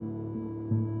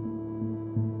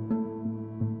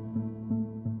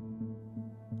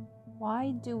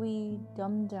why do we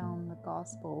dumb down the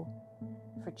gospel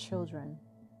for children?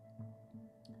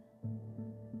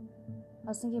 I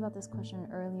was thinking about this question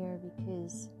earlier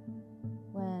because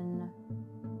when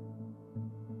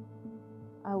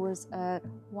I was at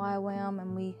YWAM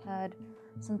and we had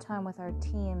some time with our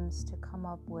teams to come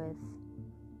up with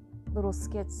little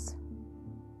skits.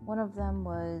 One of them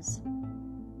was,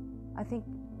 I think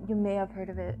you may have heard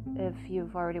of it if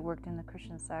you've already worked in the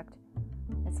Christian sect.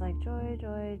 It's like joy,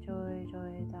 joy, joy,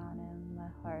 joy down in my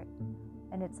heart.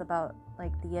 And it's about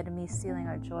like the enemy stealing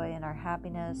our joy and our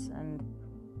happiness, and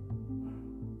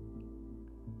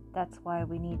that's why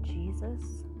we need Jesus.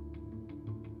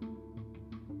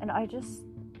 And I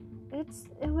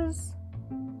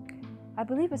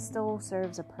believe it still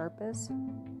serves a purpose.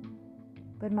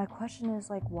 But my question is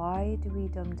like, why do we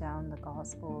dumb down the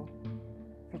gospel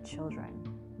for children?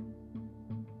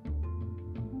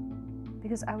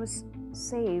 Because I was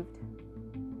saved.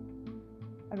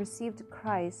 I received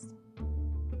Christ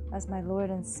as my Lord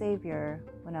and Savior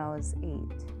when I was 8.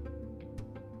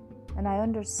 And I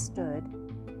understood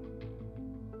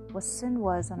what sin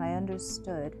was, and I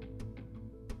understood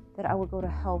that I would go to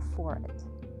hell for it.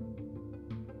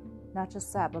 Not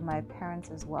just that, but my parents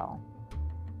as well,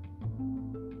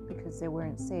 because they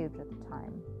weren't saved at the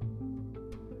time.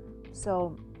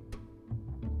 So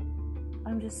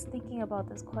I'm just thinking about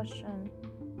this question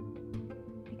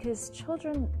because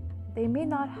children, they may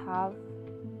not have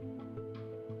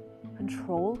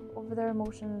control over their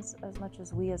emotions as much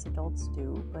as we as adults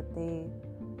do, but they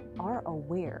are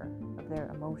aware of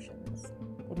their emotions.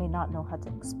 They may not know how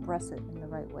to express it in the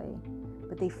right way,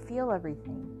 but they feel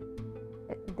everything.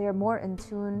 They're more in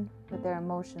tune with their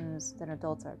emotions than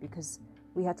adults are because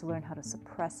we had to learn how to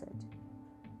suppress it.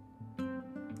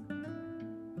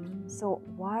 So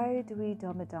why do we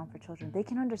dumb it down for children? They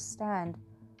can understand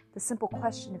the simple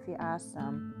question if you ask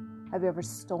them, have you ever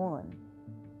stolen?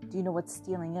 Do you know what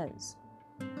stealing is?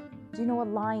 Do you know what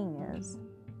lying is?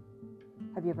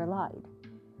 Have you ever lied?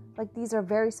 Like, these are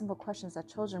very simple questions that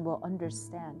children will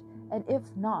understand. And if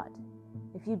not,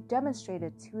 if you demonstrate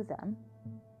it to them,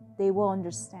 they will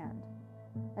understand.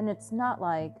 And it's not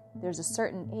like there's a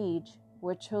certain age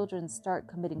where children start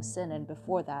committing sin, and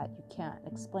before that you can't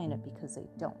explain it because they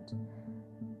don't.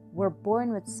 We're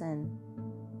born with sin,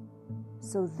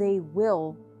 so they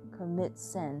will commit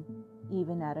sin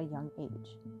even at a young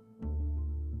age.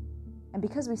 And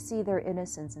because we see their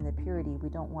innocence and their purity, we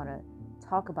don't want to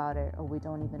talk about it, or we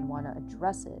don't even want to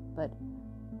address it, but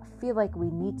I feel like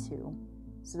we need to,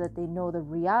 so that they know the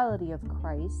reality of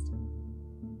Christ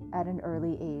at an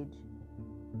early age.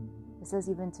 It says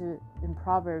even in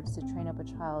Proverbs to train up a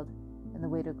child in the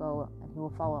way to go, and he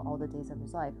will follow all the days of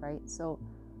his life, right? So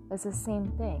it's the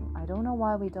same thing. I don't know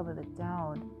why we dumb it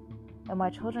down, and my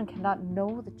children cannot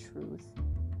know the truth.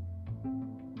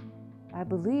 I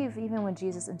believe even when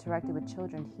Jesus interacted with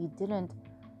children, he didn't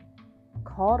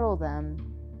coddle them,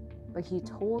 but he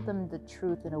told them the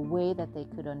truth in a way that they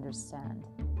could understand.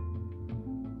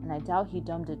 And I doubt he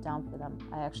dumbed it down for them.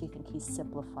 I actually think he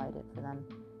simplified it for them.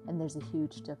 And there's a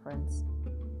huge difference.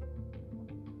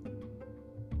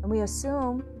 And we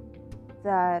assume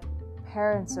that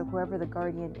parents or whoever the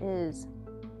guardian is,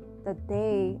 that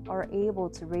they are able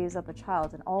to raise up a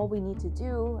child. And all we need to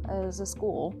do as a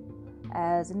school,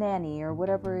 as a nanny or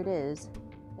whatever it is,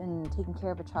 in taking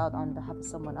care of a child on behalf of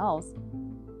someone else,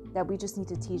 that we just need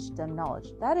to teach them knowledge.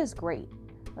 That is great.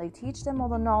 Like, teach them all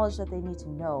the knowledge that they need to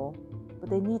know, but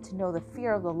they need to know the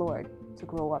fear of the Lord to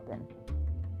grow up in.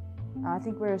 I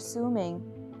think we're assuming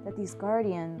that these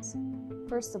guardians,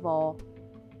 first of all,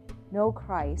 know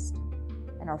Christ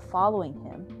and are following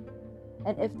him.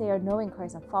 And if they are knowing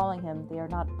Christ and following him, they are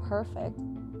not perfect,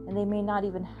 and they may not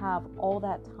even have all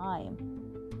that time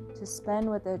to spend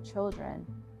with their children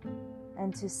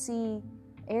and to see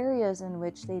areas in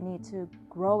which they need to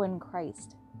grow in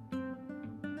Christ.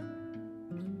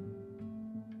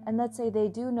 And let's say they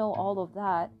do know all of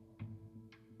that,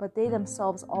 but they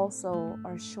themselves also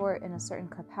are short in a certain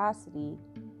capacity.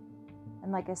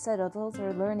 And like I said, adults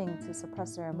are learning to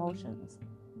suppress their emotions.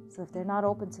 So if they're not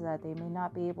open to that, they may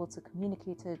not be able to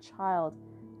communicate to a child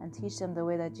and teach them the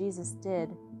way that Jesus did,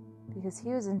 because he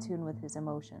was in tune with his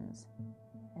emotions.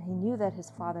 And he knew that his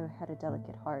Father had a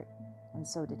delicate heart, and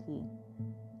so did he.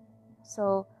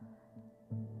 So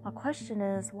my question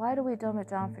is, why do we dumb it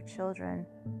down for children?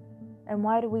 And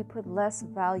why do we put less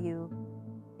value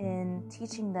in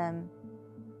teaching them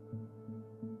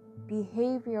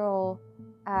behavioral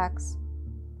acts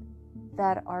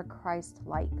that are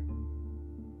Christ-like?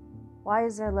 Why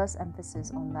is there less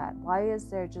emphasis on that? Why is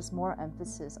there just more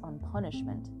emphasis on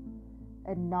punishment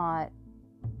and not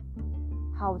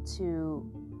how to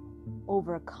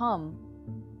overcome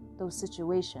those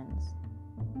situations.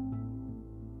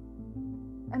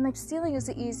 And like stealing is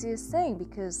the easiest thing,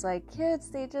 because like kids,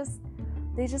 they just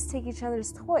take each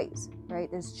other's toys, right?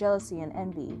 There's jealousy and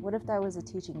envy. What if that was a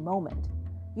teaching moment?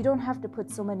 You don't have to put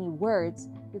so many words,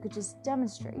 you could just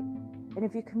demonstrate. And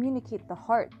if you communicate the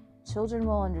heart, children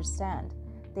will understand.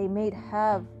 They may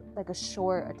have like a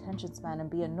short attention span and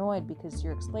be annoyed because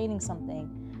you're explaining something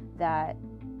that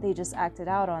they just acted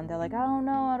out on. They're like, I don't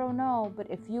know. But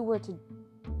if you were to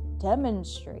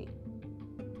demonstrate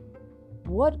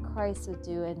what Christ would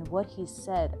do and what he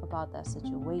said about that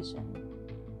situation,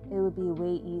 it would be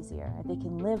way easier. They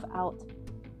can live out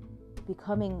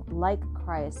becoming like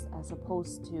Christ as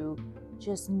opposed to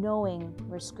just knowing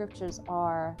where scriptures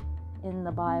are in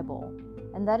the Bible.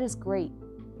 And that is great,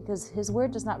 because his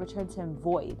word does not return to him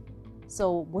void.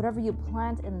 So whatever you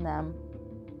plant in them,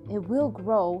 it will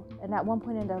grow, and at one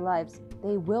point in their lives,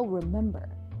 they will remember,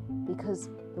 because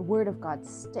the word of God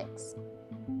sticks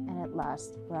and it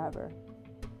lasts forever.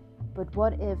 But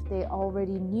what if they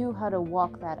already knew how to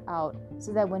walk that out,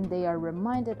 so that when they are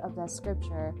reminded of that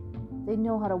scripture, they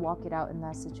know how to walk it out in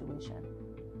that situation?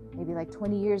 Maybe like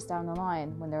 20 years down the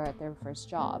line when they're at their first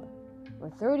job, or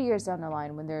 30 years down the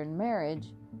line when they're in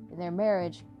their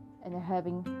marriage and they're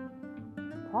having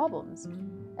problems.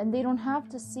 And they don't have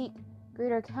to seek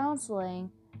greater counseling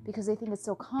because they think it's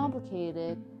so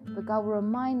complicated, but God will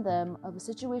remind them of a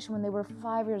situation when they were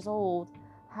 5 years old,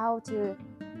 how to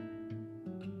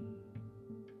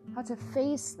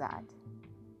face that.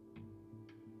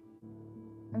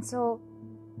 And so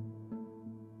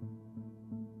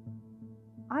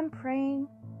I'm praying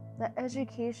that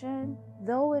education,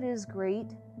 though it is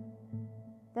great,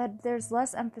 that there's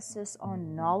less emphasis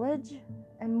on knowledge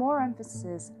and more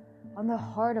emphasis on the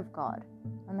heart of God,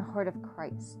 on the heart of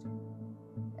Christ,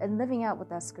 and living out what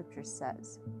that scripture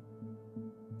says,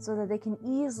 so that they can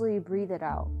easily breathe it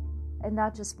out and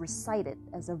not just recite it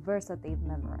as a verse that they've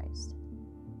memorized.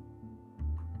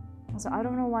 So I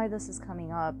don't know why this is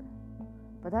coming up,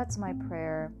 but that's my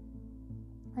prayer.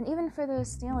 And even for the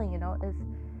stealing, if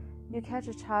you catch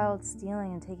a child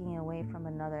stealing and taking away from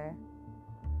another,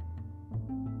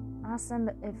 ask them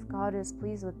if God is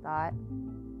pleased with that,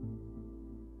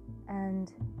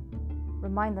 and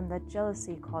remind them that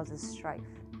jealousy causes strife.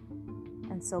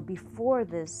 And so before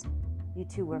this, you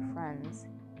two were friends,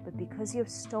 but because you have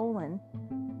stolen,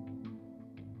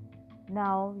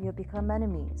 now you have become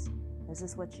enemies. This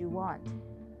is what you want.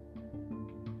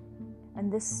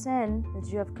 And this sin that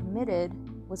you have committed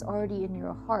was already in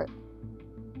your heart.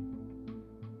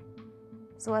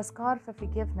 So ask God for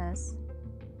forgiveness.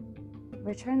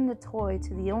 Return the toy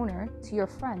to the owner, to your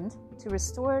friend, to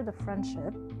restore the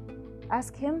friendship.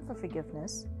 Ask him for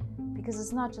forgiveness, because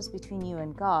it's not just between you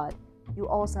and God. You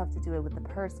also have to do it with the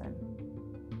person.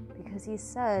 Because he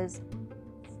says,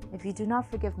 if you do not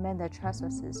forgive men their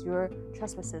trespasses, your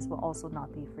trespasses will also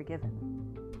not be forgiven.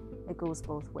 It goes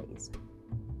both ways.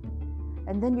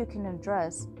 And then you can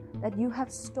address that you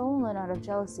have stolen out of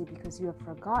jealousy because you have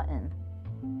forgotten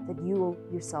that you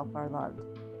yourself are loved,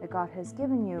 that God has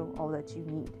given you all that you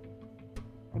need.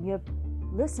 And you have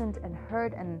listened and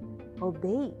heard and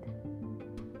obeyed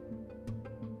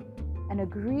and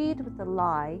agreed with the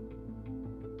lie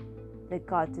that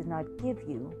God did not give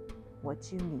you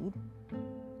what you need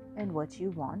and what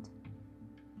you want,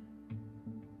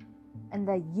 and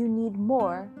that you need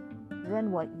more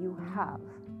than what you have.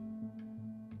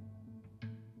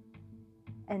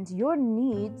 And your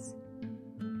needs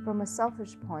from a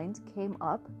selfish point came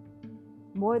up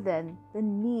more than the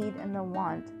need and the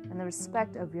want and the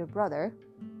respect of your brother,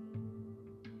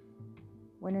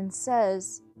 when it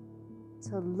says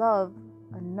to love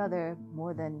another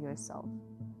more than yourself.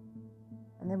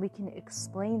 And then we can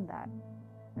explain that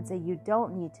and say, you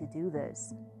don't need to do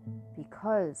this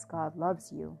because God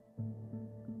loves you.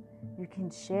 You can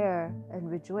share and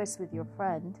rejoice with your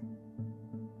friend.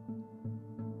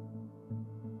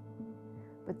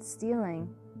 But stealing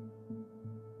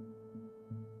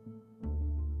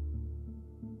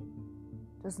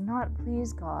does not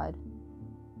please God,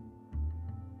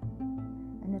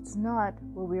 and it's not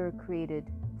what we were created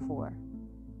for.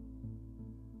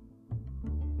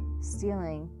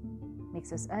 Stealing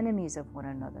makes us enemies of one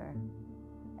another,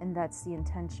 and that's the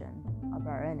intention of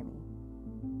our enemy.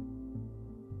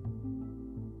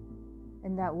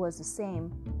 And that was the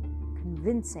same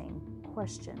convincing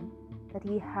question that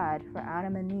he had for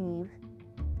Adam and Eve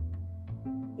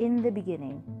in the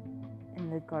beginning in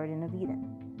the Garden of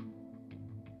Eden.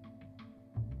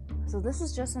 So this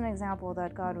is just an example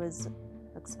that God was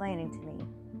explaining to me,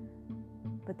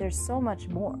 but there's so much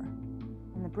more,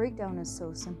 and the breakdown is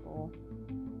so simple.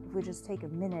 if we just take a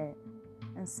minute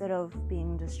instead of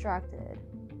being distracted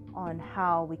on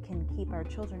how we can keep our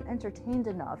children entertained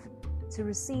enough to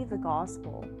receive the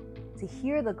gospel, to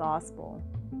hear the gospel,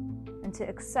 and to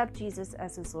accept Jesus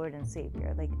as his Lord and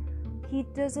Savior. Like, he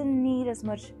doesn't need as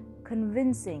much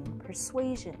convincing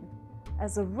persuasion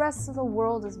as the rest of the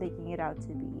world is making it out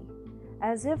to be.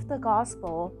 As if the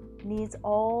gospel needs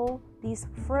all these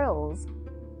frills,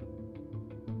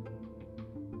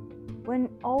 when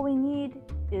all we need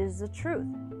is the truth.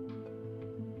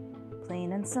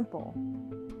 Plain and simple.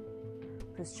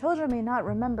 Because children may not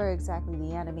remember exactly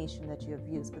the animation that you have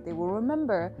used, but they will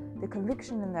remember the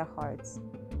conviction in their hearts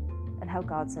and how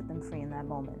God set them free in that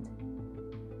moment.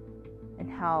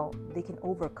 And how they can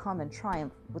overcome and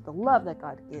triumph with the love that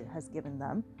God has given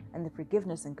them and the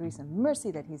forgiveness and grace and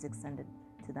mercy that he's extended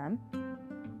to them.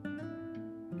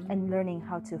 And learning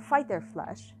how to fight their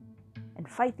flesh and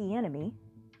fight the enemy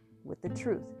with the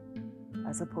truth,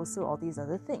 as opposed to all these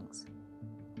other things.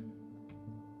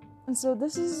 And so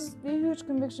this is a huge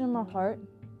conviction in my heart.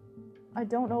 I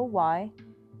don't know why,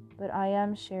 but I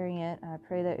am sharing it. I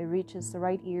pray that it reaches the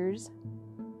right ears.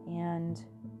 And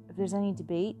if there's any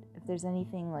debate, if there's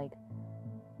anything like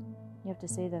you have to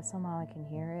say, that somehow I can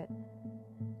hear it,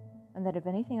 and that if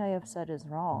anything I have said is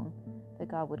wrong, that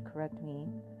God would correct me,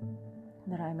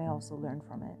 and that I may also learn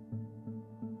from it.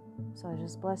 So I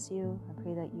just bless you. I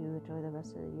pray that you enjoy the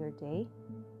rest of your day,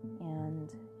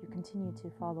 and you continue to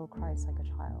follow Christ like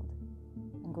a child,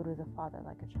 and go to the Father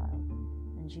like a child.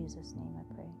 In Jesus' name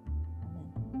I pray.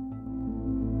 Amen.